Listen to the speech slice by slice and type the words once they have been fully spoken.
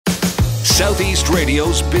Southeast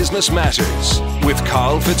Radio's Business Matters with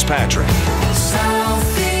Carl Fitzpatrick.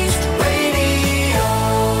 Southeast Radio.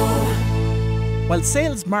 Well,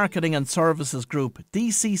 Sales, Marketing and Services Group,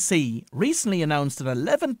 DCC, recently announced an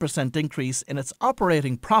 11% increase in its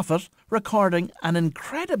operating profit, recording an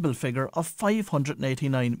incredible figure of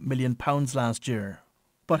 £589 million last year.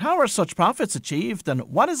 But how are such profits achieved, and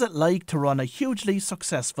what is it like to run a hugely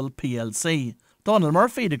successful PLC? Donal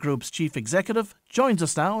Murphy, the group's chief executive, joins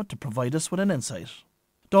us now to provide us with an insight.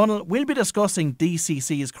 Donal, we'll be discussing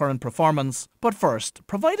DCC's current performance, but first,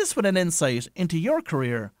 provide us with an insight into your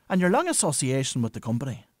career and your long association with the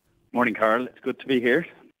company. Morning, Carl. It's good to be here.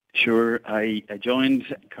 Sure, I joined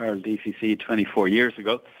Carl DCC 24 years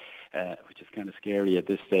ago, which is kind of scary at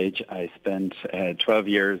this stage. I spent 12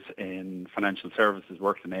 years in financial services,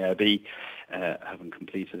 worked in AIB, having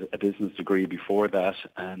completed a business degree before that,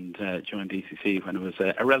 and joined DCC when it was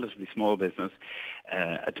a relatively small business,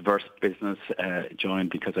 a diverse business. Joined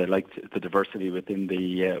because I liked the diversity within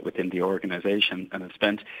the organisation, and I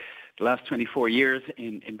spent the last 24 years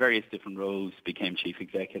in various different roles. Became chief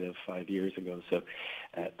executive 5 years ago, so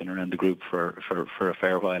been around the group for a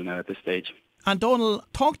fair while now at this stage. And Donal,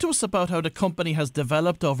 talk to us about how the company has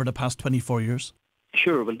developed over the past 24 years.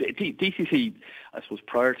 Sure. Well, DCC, I suppose,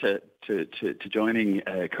 prior to joining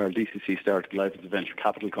Carl, DCC started life as a venture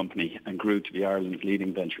capital company and grew to be Ireland's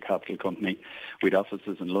leading venture capital company. We had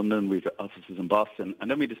offices in London, we had offices in Boston,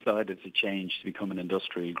 and then we decided to change to become an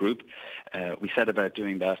industrial group. We set about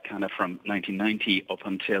doing that kind of from 1990 up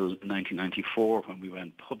until 1994 when we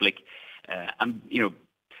went public. And, you know,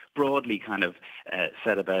 broadly kind of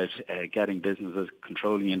set about getting businesses,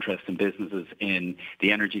 controlling interest in businesses in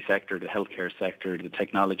the energy sector, the healthcare sector, the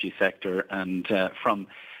technology sector, and from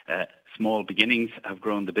small beginnings have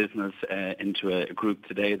grown the business into a group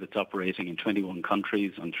today that's operating in 21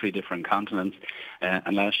 countries on 3 different continents,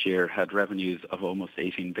 and last year had revenues of almost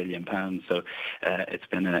 £18 billion. So it's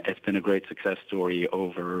been a great success story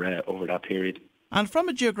over that period. And from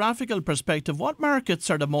a geographical perspective, what markets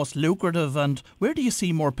are the most lucrative and where do you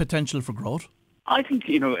see more potential for growth? I think,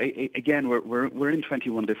 you know, again, we're in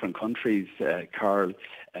 21 different countries, Carl,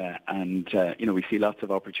 and you know, we see lots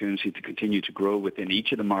of opportunity to continue to grow within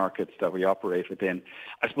each of the markets that we operate within.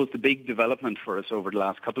 I suppose the big development for us over the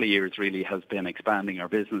last couple of years really has been expanding our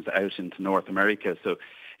business out into North America. So,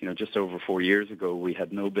 you know, just over 4 years ago, we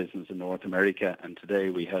had no business in North America, and today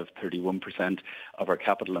we have 31% of our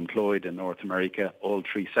capital employed in North America, all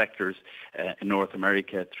 3 sectors in North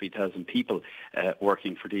America, 3,000 people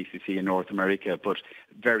working for DCC in North America, but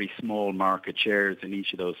very small market shares in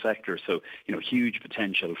each of those sectors. So, you know, huge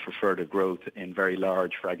potential for further growth in very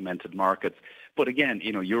large fragmented markets. But again,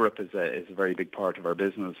 you know, Europe is a very big part of our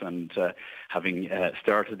business, and having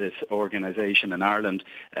started this organisation in Ireland,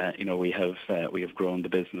 you know, we have grown the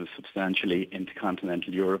business substantially into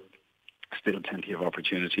continental Europe. Still plenty of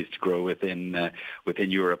opportunities to grow within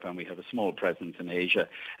Europe, and we have a small presence in Asia,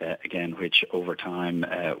 again, which over time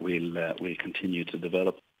we'll continue to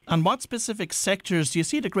develop. And what specific sectors do you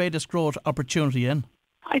see the greatest growth opportunity in?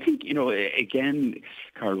 I think, you know, again,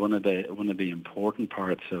 Carl, one of the important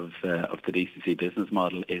parts of the DCC business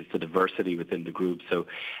model is the diversity within the group. So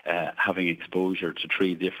having exposure to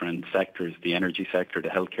 3 different sectors, the energy sector, the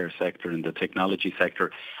healthcare sector and the technology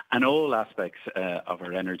sector, and all aspects of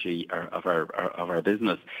our energy or of our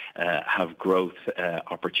business have growth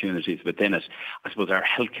opportunities within it. I suppose our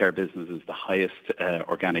healthcare business is the highest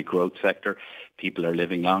organic growth sector. People are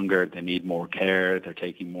living longer, they need more care, they're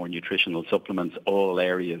taking more nutritional supplements, all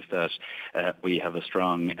areas that we have a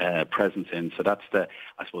strong presence in. So that's the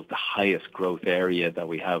highest growth area that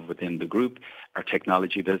we have within the group. Our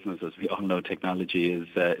technology business, as we all know, technology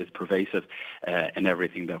is pervasive in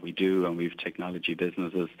everything that we do, and we've technology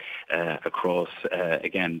businesses across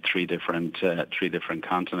again 3 different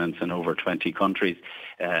continents and over 20 countries,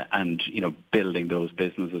 and you know, building those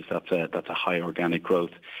businesses, that's a high organic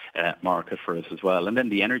growth market for us as well. And then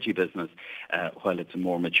the energy business, while it's a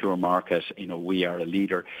more mature market, you know, we are a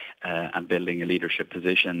leader and building a leadership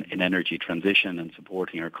position in energy transition and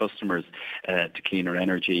supporting our customers to cleaner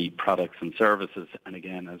energy products and services. And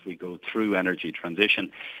again, as we go through energy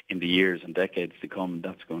transition in the years and decades to come,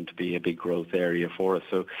 that's going to be a big growth area for us.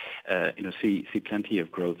 So, you know, see plenty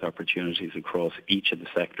of growth opportunities across each of the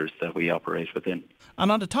sectors that we operate within.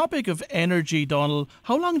 And on the topic of energy, Donal,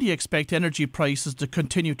 how long do you expect energy prices to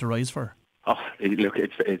continue to rise for? Oh, look,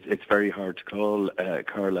 it's very hard to call,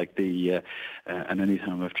 Carl. And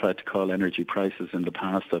anytime I've tried to call energy prices in the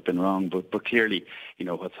past, I've been wrong. But clearly,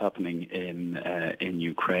 what's happening in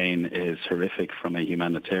Ukraine is horrific from a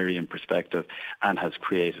humanitarian perspective, and has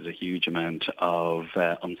created a huge amount of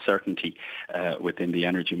uncertainty within the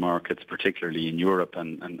energy markets, particularly in Europe.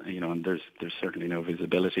 And there's certainly no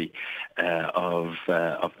visibility of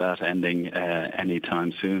that ending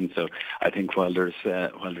anytime soon. So I think while there's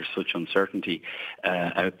such uncertainty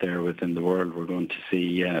out there within the world, we're going to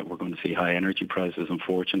see high energy prices,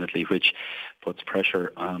 unfortunately, which puts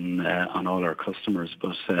pressure on all our customers.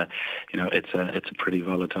 But it's a pretty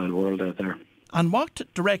volatile world out there. And what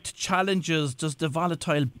direct challenges does the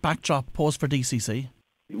volatile backdrop pose for DCC?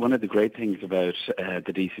 One of the great things about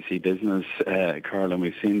the DCC business, Carl, and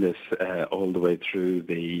we've seen this all the way through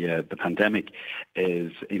the pandemic,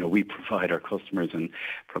 is we provide our customers, and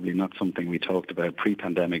probably not something we talked about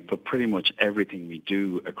pre-pandemic, but pretty much everything we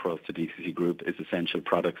do across the DCC group is essential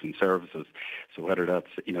products and services. So whether that's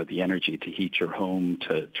the energy to heat your home,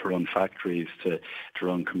 to run factories, to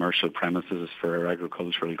run commercial premises for our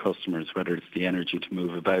agricultural customers, whether it's the energy to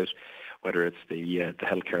move about, whether it's the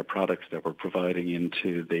healthcare products that we're providing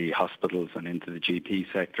into the hospitals and into the GP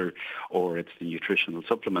sector, or it's the nutritional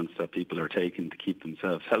supplements that people are taking to keep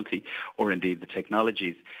themselves healthy, or indeed the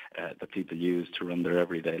technologies that people use to run their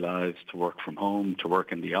everyday lives, to work from home, to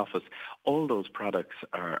work in the office. All those products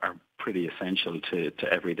are pretty essential to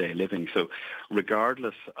everyday living. So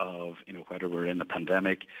regardless of whether we're in a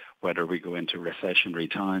pandemic, whether we go into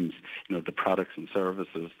recessionary times, the products and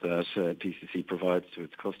services that DCC provides to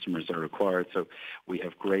its customers are required. So we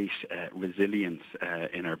have great resilience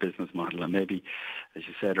in our business model. And maybe, as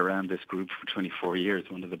you said, around this group for 24 years,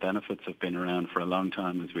 one of the benefits of being around for a long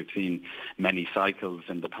time is we've seen many cycles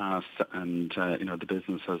in the past, and the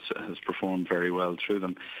business has performed very well through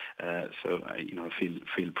them. So I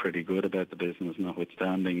feel pretty good about the business,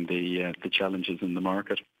 notwithstanding the challenges in the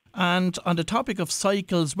market. And on the topic of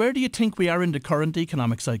cycles, where do you think we are in the current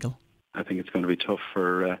economic cycle? I think it's going to be tough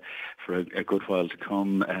for a good while to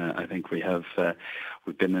come. I think we've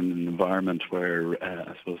been in an environment where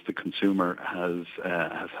I suppose the consumer has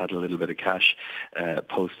had a little bit of cash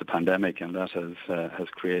post the pandemic, and that has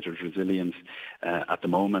created resilience at the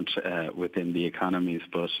moment within the economies.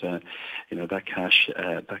 But that cash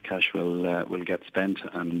will get spent,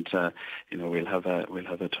 and we'll have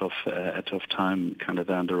a tough time kind of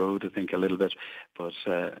down the road, I think, a little bit. But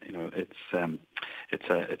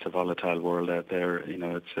it's a volatile world out there.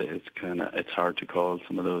 It's hard to call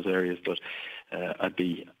some of those areas, but I'd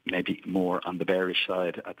be maybe more on the bearish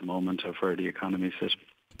side at the moment of where the economy sits.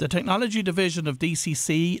 The technology division of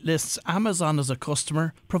DCC lists Amazon as a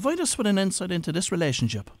customer. Provide us with an insight into this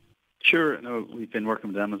relationship. Sure. No, we've been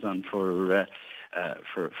working with Amazon for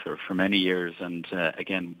many years, and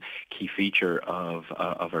again, key feature of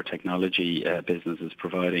our technology business is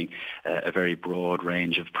providing a very broad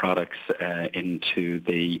range of products into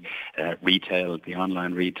the retail, the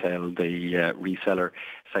online retail, the reseller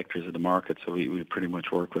sectors of the market. So we pretty much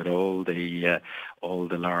work with all the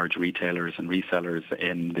large retailers and resellers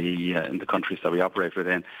in the countries that we operate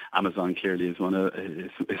within. Amazon clearly is one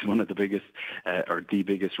of the biggest or the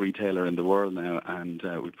biggest retailer in the world now, and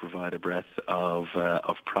we provide a breadth of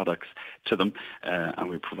products to them, and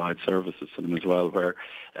we provide services to them as well, where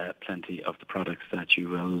plenty of the products that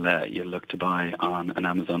you'll look to buy on an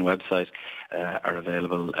Amazon website are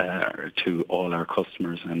available to all our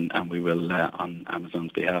customers, and we will on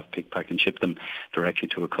Amazon's behalf pick, pack and ship them directly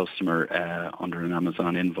to a customer under an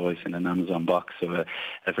Amazon invoice in an Amazon box. So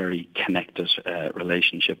a very connected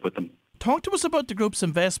relationship with them. Talk to us about the group's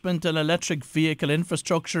investment in electric vehicle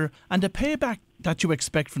infrastructure and the payback that you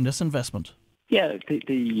expect from this investment. Yeah,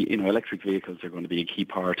 the electric vehicles are going to be a key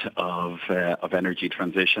part of energy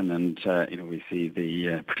transition, and we see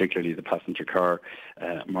particularly the passenger car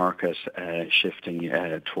market shifting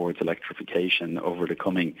towards electrification over the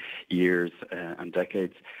coming years and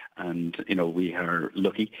decades. And we are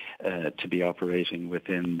lucky to be operating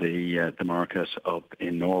within the market up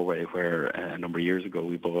in Norway, where a number of years ago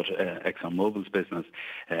we bought ExxonMobil's business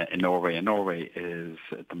in Norway. And Norway is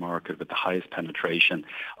the market with the highest penetration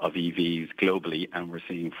of EVs globally, and we're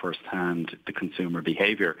seeing firsthand the consumer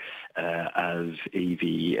behaviour as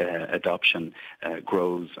EV adoption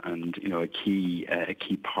grows. And a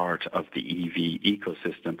key part of the EV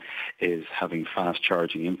ecosystem is having fast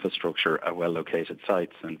charging infrastructure at well located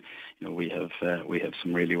sites. And we have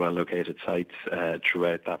some really well located sites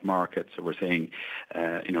throughout that market. So we're seeing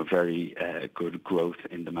very good growth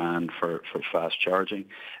in demand for fast charging.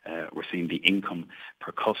 We're seeing the income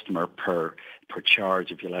per customer per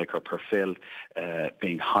charge, if you like, or per fill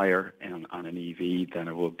being higher on an EV than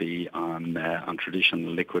it would be on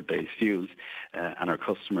traditional liquid-based fuels. And our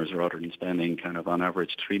customers, rather than spending kind of on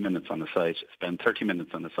average 3 minutes on the site, spend 30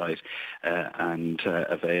 minutes on the site and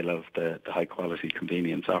avail of the high-quality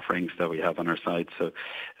convenience offerings that we have on our site. So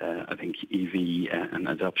I think EV and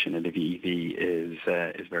adoption of EV is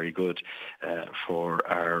very good for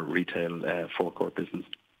our retail forecourt business.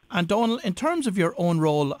 And Donal, in terms of your own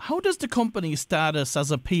role, how does the company's status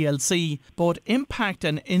as a PLC both impact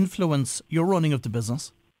and influence your running of the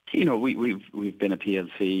business? We've been a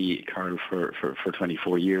PLC, Carl, for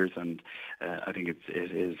 24 years, and I think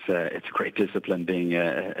it's a great discipline being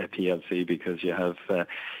a PLC, because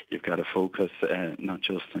you've got to focus not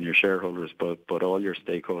just on your shareholders but all your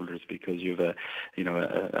stakeholders, because you've a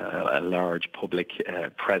large public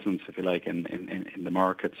presence, if you like, in the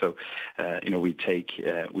market. So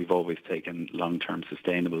we've always taken long-term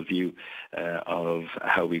sustainable view of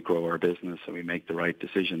how we grow our business, so we make the right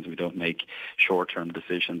decisions. We don't make short-term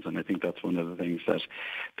decisions. And I think that's one of the things that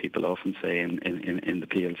people often say in the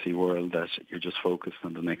PLC world, that you're just focused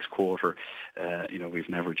on the next quarter. We've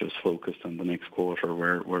never just focused on the next quarter.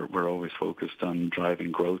 We're always focused on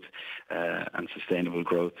driving growth and sustainable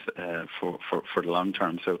growth for the long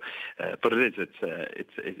term. So, but it's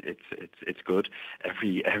good.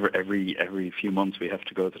 Every few months we have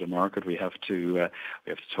to go to the market. We have to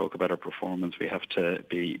talk about our performance. We have to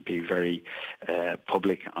be very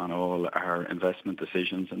public on all our investment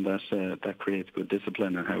decisions, and that creates good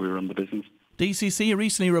discipline in how we run the business. DCC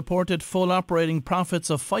recently reported full operating profits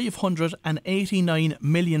of £589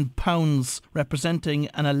 million, representing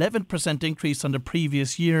an 11% increase on the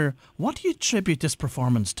previous year. What do you attribute this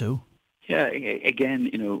performance to? Yeah,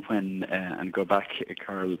 again, when and go back,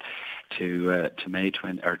 Carl, to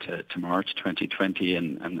March 2020,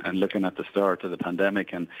 and looking at the start of the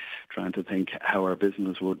pandemic and trying to think how our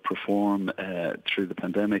business would perform through the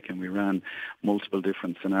pandemic, and we ran multiple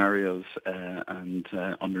different scenarios, and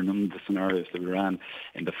under none of the scenarios that we ran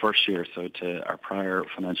in the first year, so to our prior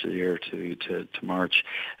financial year to March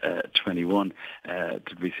 21,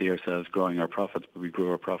 did we see ourselves growing our profits, but we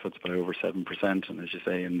grew our profits by over 7%. And as you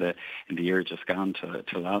say, in the year just gone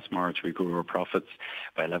to last March, we grew our profits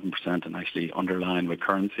by 11%, and actually underlined with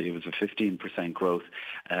currency, it was a 15% growth.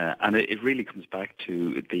 And it really comes back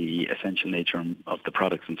to the essential nature of the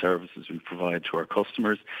products and services we provide to our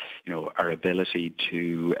customers. Our ability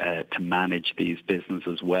to manage these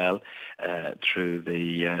businesses well through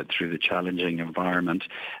the challenging environment.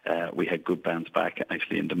 We had good bounce back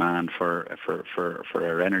actually in demand for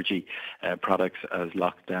our energy products as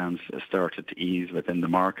lockdowns started to ease within the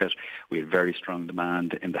market. We had very strong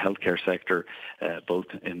demand in the healthcare sector, both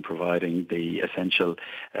in providing the essential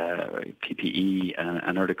PPE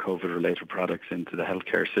and other COVID-related products into the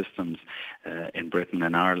healthcare systems in Britain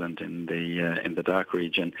and Ireland, in the DACH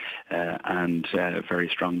region, and very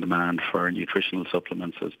strong demand for nutritional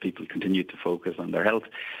supplements as people continued to focus on their health.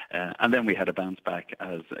 And then we had a bounce back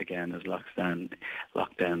as lockdowns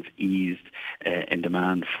eased in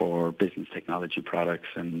demand for business technology products,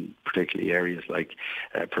 and particularly areas like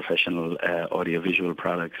professional audiovisual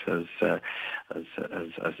products as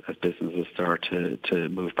businesses start to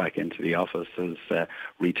move back into the office, as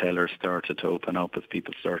retailers started to open up, as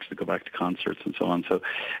people started to go back to concerts and so on. So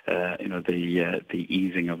the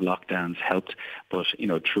easing of lockdowns helped, but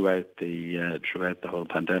throughout the whole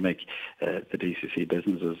pandemic, the DCC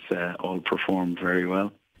businesses all performed very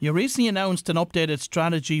well. You recently announced an updated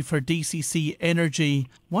strategy for DCC Energy.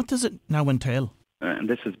 What does it now entail? And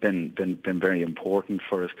this has been very important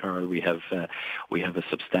for us, Carl. We have a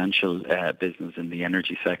substantial business in the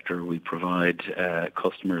energy sector. We provide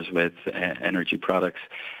customers with energy products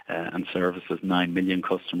and services, 9 million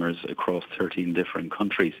customers across 13 different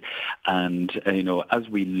countries. And as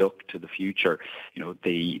we look to the future,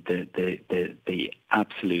 the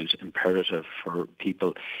absolute imperative for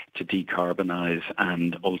people to decarbonise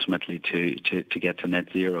and ultimately to get to net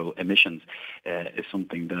zero emissions is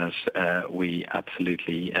something that we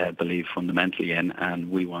absolutely believe fundamentally in,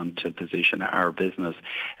 and we want to position our business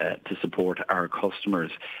to support our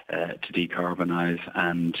customers to decarbonise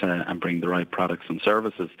and bring the right products and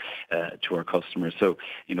services to our customers. So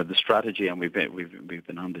the strategy, and we've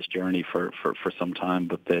been on this journey for some time,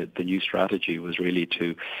 but the new strategy was really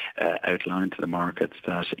to outline to the market markets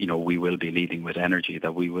that, we will be leading with energy,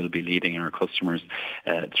 that we will be leading our customers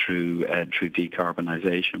through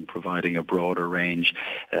decarbonisation, providing a broader range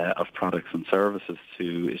of products and services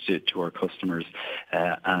to our customers,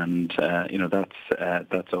 and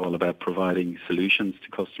that's all about providing solutions to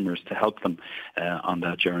customers to help them on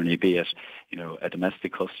that journey, be it a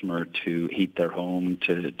domestic customer to heat their home,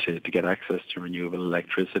 to get access to renewable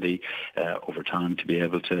electricity, over time to be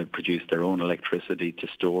able to produce their own electricity, to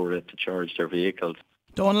store it, to charge their vehicles.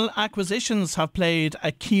 Donal, acquisitions have played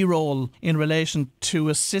a key role in relation to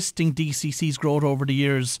assisting DCC's growth over the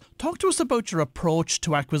years. Talk to us about your approach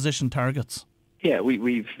to acquisition targets. Yeah,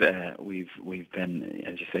 we've been,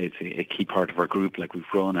 as you say, it's a key part of our group. Like we've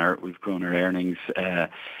grown our earnings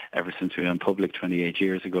ever since we went public 28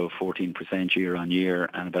 years ago, 14% year on year,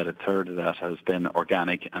 and about a third of that has been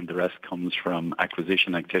organic, and the rest comes from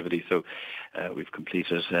acquisition activity. So we've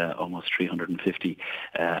completed almost 350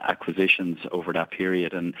 acquisitions over that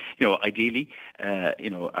period, and ideally,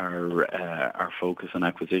 our focus on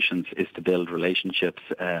acquisitions is to build relationships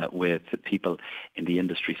with people in the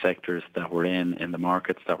industry sectors that we're in the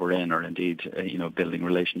markets that we're in, or indeed, building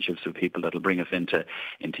relationships with people that will bring us into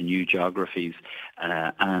new geographies,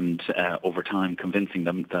 and over time convincing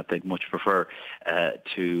them that they'd much prefer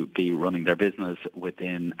to be running their business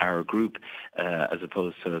within our group as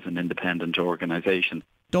opposed to as an independent organisation.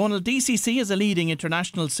 Donal, DCC is a leading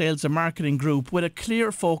international sales and marketing group with a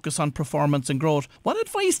clear focus on performance and growth. What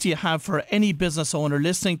advice do you have for any business owner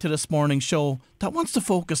listening to this morning's show that wants to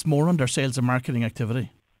focus more on their sales and marketing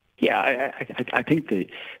activity? Yeah, I think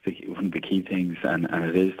one of the key things, and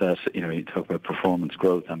it is that, you talk about performance,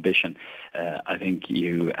 growth, ambition. I think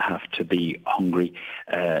you have to be hungry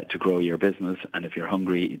to grow your business, and if you're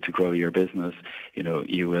hungry to grow your business, you'll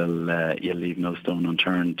leave no stone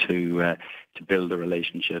unturned to build the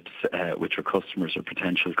relationships with your customers or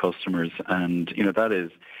potential customers, and that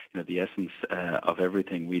is the essence of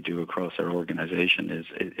everything we do across our organisation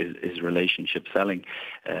is relationship selling.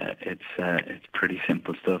 It's pretty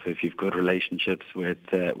simple stuff. If you've good relationships with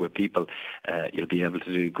people, you'll be able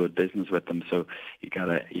to do good business with them. So you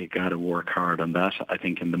gotta work hard on that. I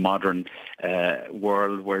think in the modern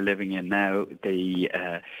world we're living in now, the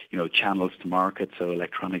channels to market, so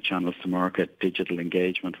electronic channels to market, digital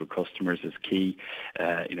engagement with customers is key.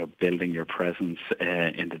 Building your presence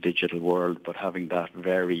in the digital world, but having that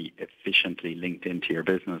very efficiently linked into your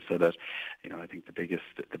business, so that I think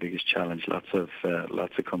the biggest challenge lots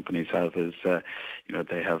of companies have is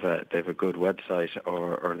they have a good website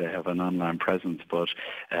or they have an online presence, but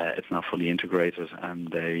it's not fully integrated, and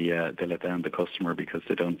they let down the customer because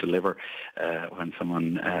they don't deliver when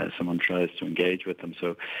someone tries to engage with them.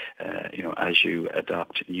 So as you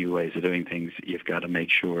adopt new ways of doing things, you've got to make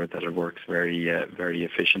sure that it works very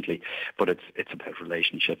efficiently. But it's about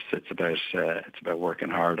relationships. It's about working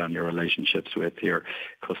hard on your relationships with your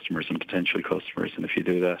customers and potential customers, and if you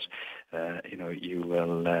do that,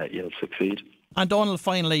 you'll succeed. And Donal,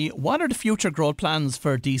 finally, what are the future growth plans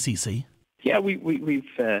for DCC? Yeah, we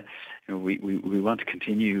want to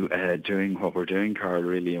continue doing what we're doing, Carl,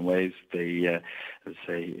 really, in ways as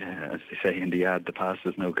they say in the ad, the past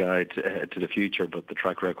is no guide to the future, but the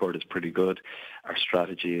track record is pretty good. Our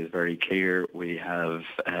strategy is very clear. We have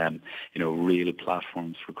real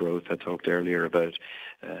platforms for growth. I talked earlier about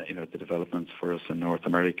the developments for us in North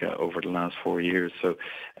America over the last 4 years. So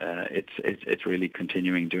it's really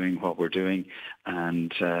continuing doing what we're doing,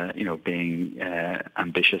 and being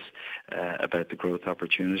ambitious about the growth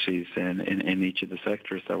opportunities in each of the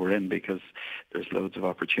sectors that we're in, because there's loads of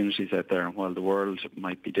opportunities out there. And while the world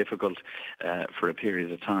might be difficult for a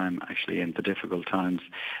period of time, actually in the difficult times,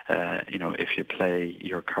 if you play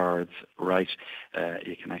your cards right,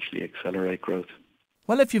 you can actually accelerate growth.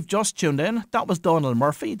 Well, if you've just tuned in, that was Donal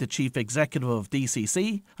Murphy, the Chief Executive of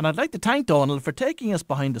DCC, and I'd like to thank Donal for taking us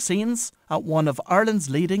behind the scenes at one of Ireland's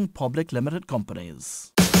leading public limited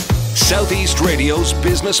companies. Southeast Radio's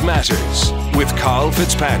Business Matters with Carl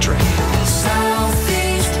Fitzpatrick. Southeast.